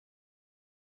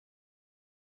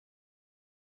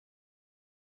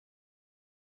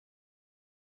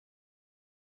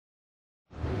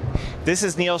This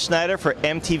is Neil Schneider for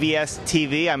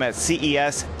MTBS-TV. I'm at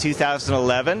CES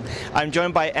 2011. I'm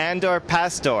joined by Andor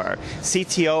Pastor,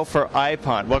 CTO for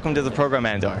iPONT. Welcome to the program,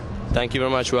 Andor. Thank you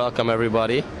very much. Welcome,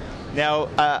 everybody. Now,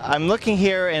 I'm looking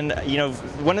here, and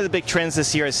one of the big trends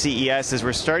this year at CES is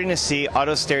we're starting to see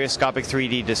autostereoscopic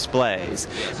 3D displays.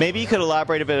 Maybe you could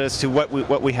elaborate a bit as to what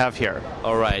we have here.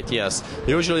 All right. Yes.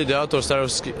 Usually, the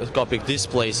autostereoscopic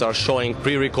displays are showing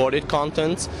pre-recorded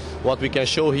content. What we can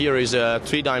show here is a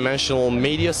three-dimensional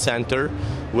media center,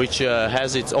 which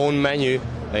has its own menu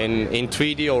in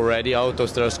 3D already,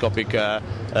 autostereoscopic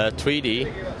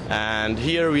 3D. And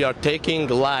here we are taking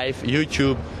live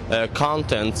YouTube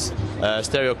contents,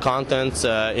 stereo contents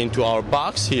into our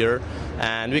box here,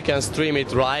 and we can stream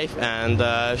it live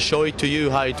and show it to you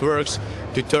how it works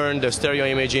to turn the stereo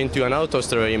image into an auto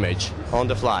stereo image on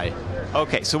the fly.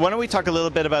 Okay, so why don't we talk a little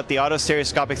bit about the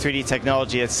autostereoscopic 3D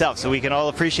technology itself so we can all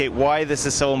appreciate why this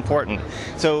is so important.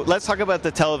 So let's talk about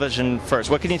the television first.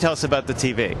 What can you tell us about the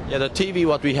TV? Yeah, the TV,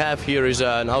 what we have here is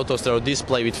an auto stereo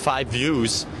display with 5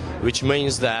 views, which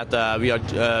means that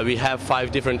we have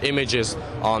 5 different images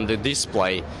on the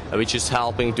display, which is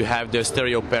helping to have the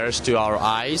stereo pairs to our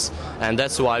eyes, and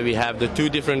that's why we have the 2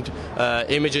 different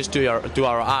images to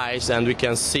our eyes, and we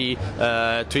can see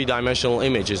 3-dimensional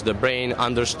images. The brain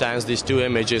understands these 2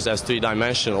 images as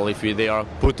 3-dimensional if they are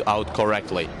put out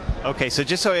correctly. Okay, so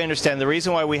just so I understand, the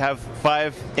reason why we have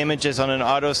 5 images on an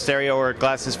auto stereo or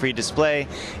glasses-free display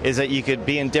is that you could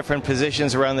be in different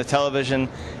positions around the television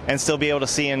and still be able to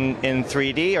see in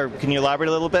 3D, or can you elaborate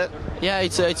a little bit? Yeah,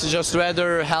 it's just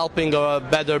rather helping a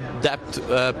better depth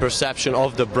perception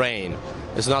of the brain.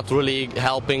 It's not really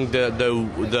helping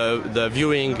the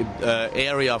viewing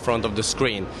area front of the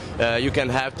screen. You can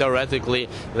have theoretically,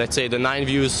 let's say the 9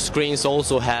 views screens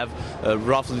also have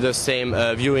roughly the same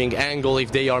viewing angle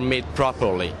if they are made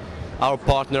properly. Our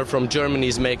partner from Germany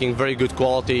is making very good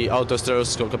quality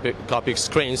autostereoscopic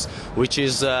screens, which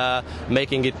is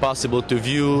making it possible to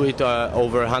view it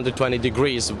over 120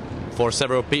 degrees for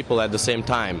several people at the same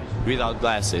time without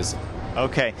glasses.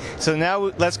 Okay, so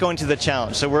now let's go into the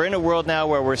challenge. So we're in a world now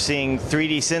where we're seeing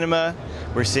 3D cinema,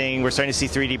 we're starting to see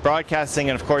 3D broadcasting,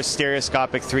 and of course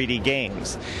stereoscopic 3D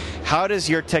games. How does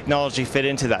your technology fit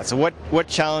into that? So what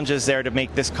challenge is there to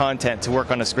make this content to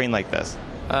work on a screen like this?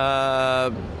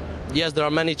 Yes, there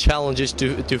are many challenges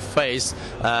to face.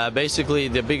 Basically,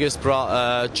 the biggest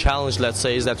challenge, let's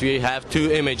say, is that we have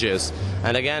 2 images.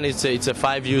 And again, it's a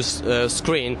 5-view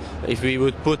screen. If we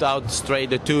would put out straight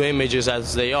the 2 images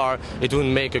as they are, it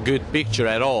wouldn't make a good picture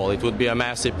at all. It would be a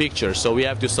massive picture. So we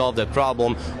have to solve that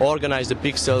problem, organize the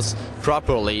pixels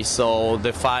properly, so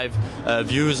the 5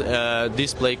 views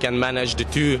display can manage the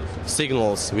 2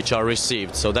 signals which are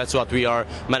received. So that's what we are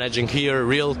managing here,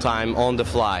 real time, on the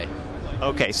fly.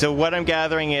 Okay, so what I'm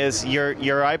gathering is your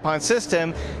iPONT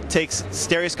system takes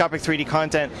stereoscopic 3D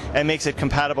content and makes it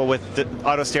compatible with the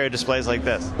auto stereo displays like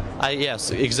this.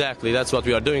 Yes, exactly. That's what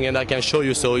we are doing, and I can show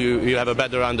you so you have a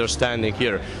better understanding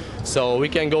here. So we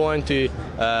can go into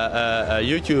a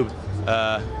YouTube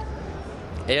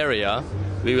area.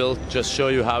 We will just show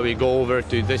you how we go over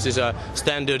to, this is a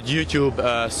standard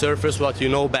YouTube surface, what you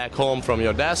know back home from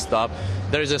your desktop.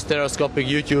 There is a stereoscopic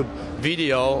YouTube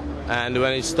video, and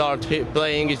when it starts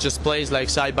playing, it just plays like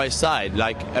side by side.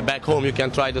 Like back home, you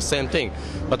can try the same thing.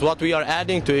 But what we are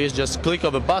adding to is just click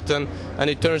of a button, and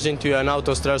it turns into an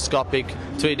autostereoscopic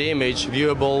 3D image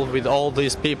viewable with all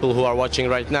these people who are watching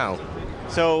right now.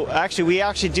 So we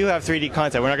actually do have 3D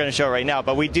content. We're not going to show it right now,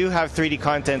 but we do have 3D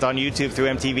content on YouTube through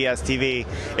MTBS-TV.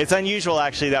 It's unusual,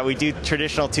 actually, that we do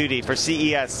traditional 2D. For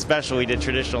CES special, we did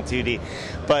traditional 2D.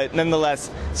 But nonetheless,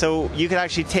 so you can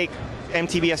actually take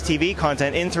MTBS-TV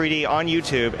content in 3D on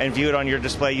YouTube and view it on your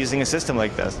display using a system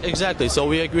like this. Exactly. So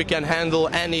we can handle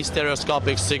any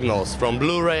stereoscopic signals, from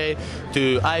Blu-ray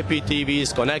to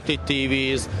IPTVs, connected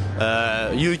TVs,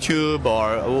 YouTube,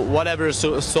 or whatever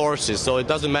sources. So it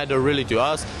doesn't matter really to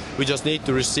us. We just need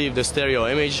to receive the stereo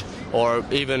image, or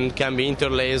even can be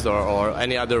interlaced or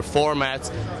any other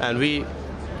formats, and we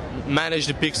manage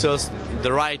the pixels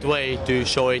the right way to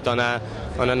show it on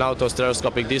an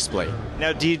autostereoscopic display.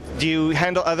 Now, do you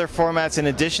handle other formats in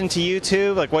addition to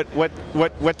YouTube? Like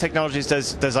what technologies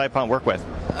does iPONT work with?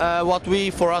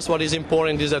 For us, what is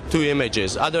important is that 2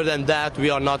 images. Other than that, we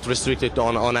are not restricted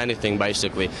on anything,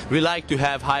 basically. We like to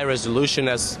have high resolution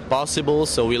as possible,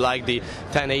 so we like the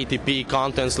 1080p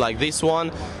contents like this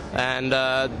one, and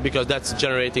because that's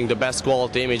generating the best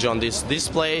quality image on this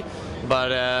display.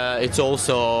 But it's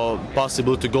also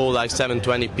possible to go like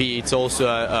 720p. It's also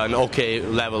an okay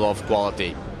level of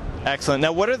quality. Excellent.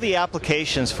 Now, what are the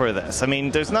applications for this? I mean,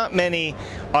 there's not many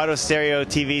auto stereo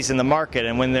TVs in the market,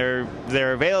 and when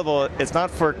they're available, it's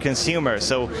not for consumers.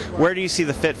 So where do you see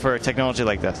the fit for a technology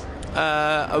like this?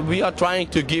 We are trying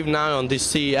to give now on this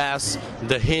CES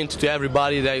the hint to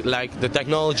everybody that like the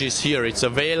technology is here, it's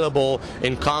available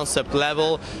in concept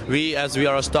level. As we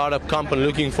are a startup company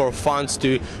looking for funds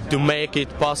to make it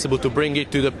possible to bring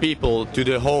it to the people, to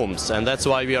the homes, and that's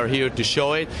why we are here to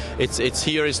show it. It's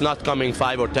here, it's not coming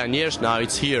 5 or 10 years now,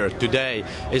 it's here today,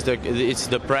 it's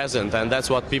the present, and that's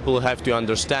what people have to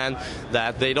understand,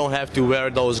 that they don't have to wear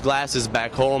those glasses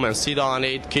back home and sit on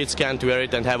it. Kids can't wear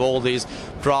it and have all these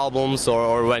problems,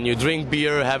 or when you drink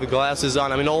beer, have glasses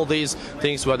on. I mean, all these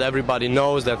things what everybody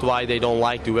knows, that's why they don't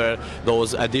like to wear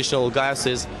those additional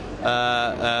glasses.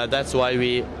 That's why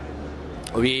we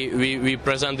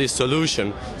present this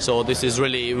solution. So this is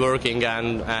really working,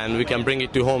 and we can bring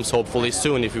it to homes hopefully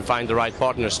soon if we find the right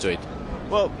partners to it.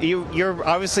 Well, you're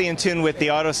obviously in tune with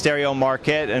the auto stereo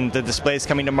market and the displays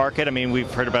coming to market. I mean, we've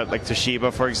heard about like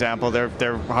Toshiba, for example.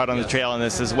 They're hot on the trail on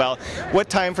this as well. What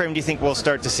time frame do you think we'll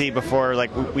start to see before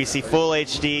like we see full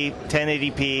HD,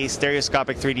 1080p,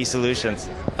 stereoscopic 3D solutions?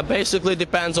 Basically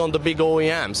depends on the big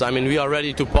OEMs. I mean, we are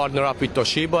ready to partner up with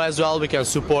Toshiba as well. We can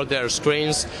support their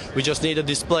screens. We just need a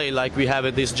display like we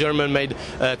have this German-made,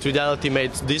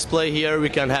 Tridelity-made display here. We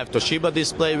can have Toshiba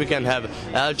display, we can have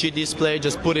LG display.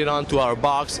 Just put it onto our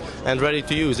box and ready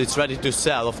to use. It's ready to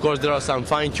sell. Of course, there are some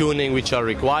fine-tuning which are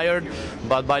required,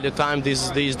 but by the time these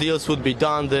deals would be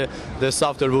done, the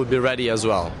software would be ready as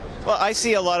well. Well, I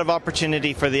see a lot of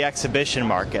opportunity for the exhibition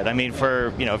market. I mean,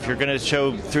 for, you know, if you're going to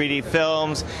show 3D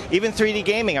films, even 3D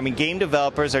gaming. I mean, game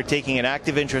developers are taking an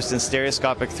active interest in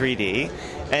stereoscopic 3D,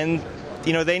 and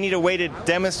you know, they need a way to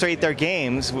demonstrate their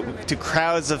games to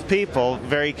crowds of people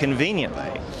very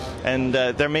conveniently. And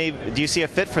do you see a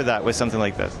fit for that with something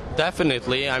like this?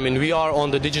 Definitely. I mean, we are on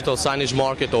the digital signage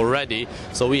market already,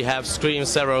 so we have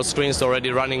several screens already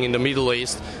running in the Middle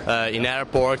East, in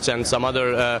airports and some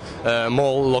other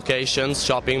mall locations,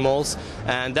 shopping malls.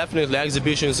 And definitely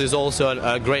exhibitions is also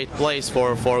a great place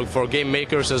for game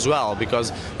makers as well,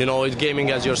 because, you know, gaming,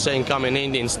 as you're saying, coming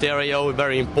in stereo, a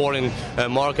very important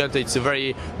market. It's a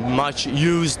very much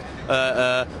used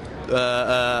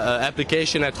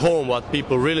application at home, what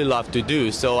people really love to do.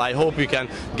 So I hope we can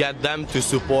get them to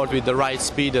support with the right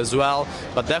speed as well.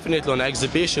 But definitely on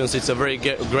exhibitions, it's a very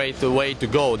great way to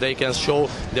go. They can show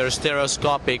their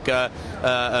stereoscopic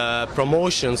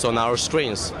promotions on our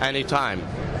screens anytime.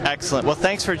 Excellent. Well,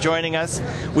 thanks for joining us.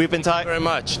 We've been talking. Very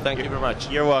much. Thank you very much.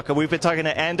 You're welcome. We've been talking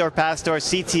to Andor Pastor,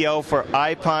 CTO for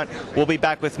iPONT. We'll be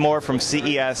back with more from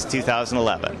CES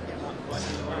 2011.